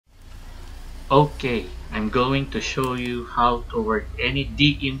Okay, I'm going to show you how to work any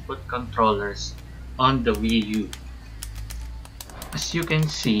D-input controllers on the Wii U. As you can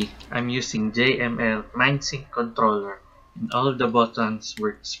see, I'm using JML MindSync controller and all the buttons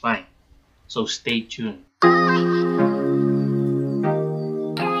works fine, so stay tuned.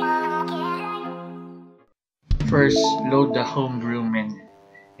 First, load the homebrew menu,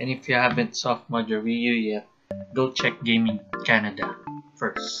 and if you haven't soft mod your Wii U yet, go check Gaming Canada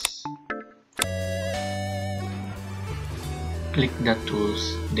first. Click the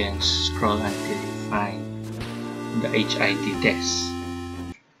tools, then scroll until you find the HID test.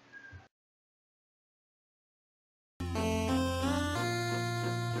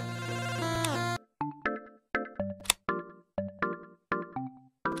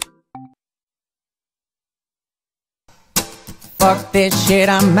 Fuck this shit,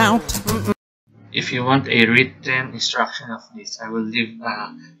 I'm out. If you want a written instruction of this, I will leave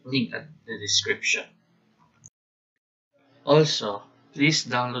a link at the description. Also, please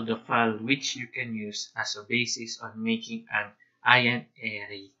download the file which you can use as a basis on making an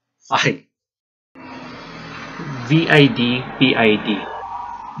INRI file. VID PID.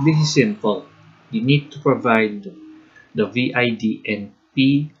 This is simple. You need to provide the VID and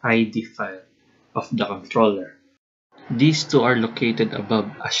PID file of the controller. These two are located above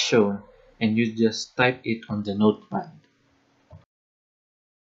as shown, and you just type it on the notepad.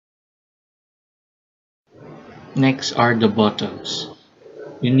 Next are the buttons.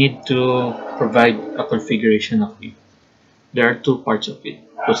 You need to provide a configuration of it. There are two parts of it,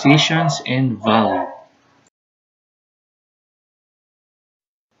 positions and value.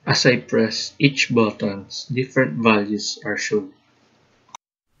 As I press each button, different values are shown.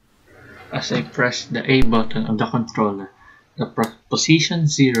 As I press the A button on the controller, the position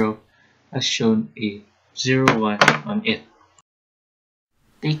 0 has shown a 01 on it.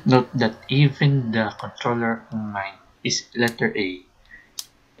 Take note that even the controller on mine is letter A,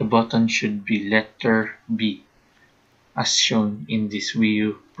 the button should be letter B, as shown in this Wii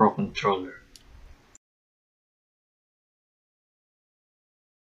U Pro controller.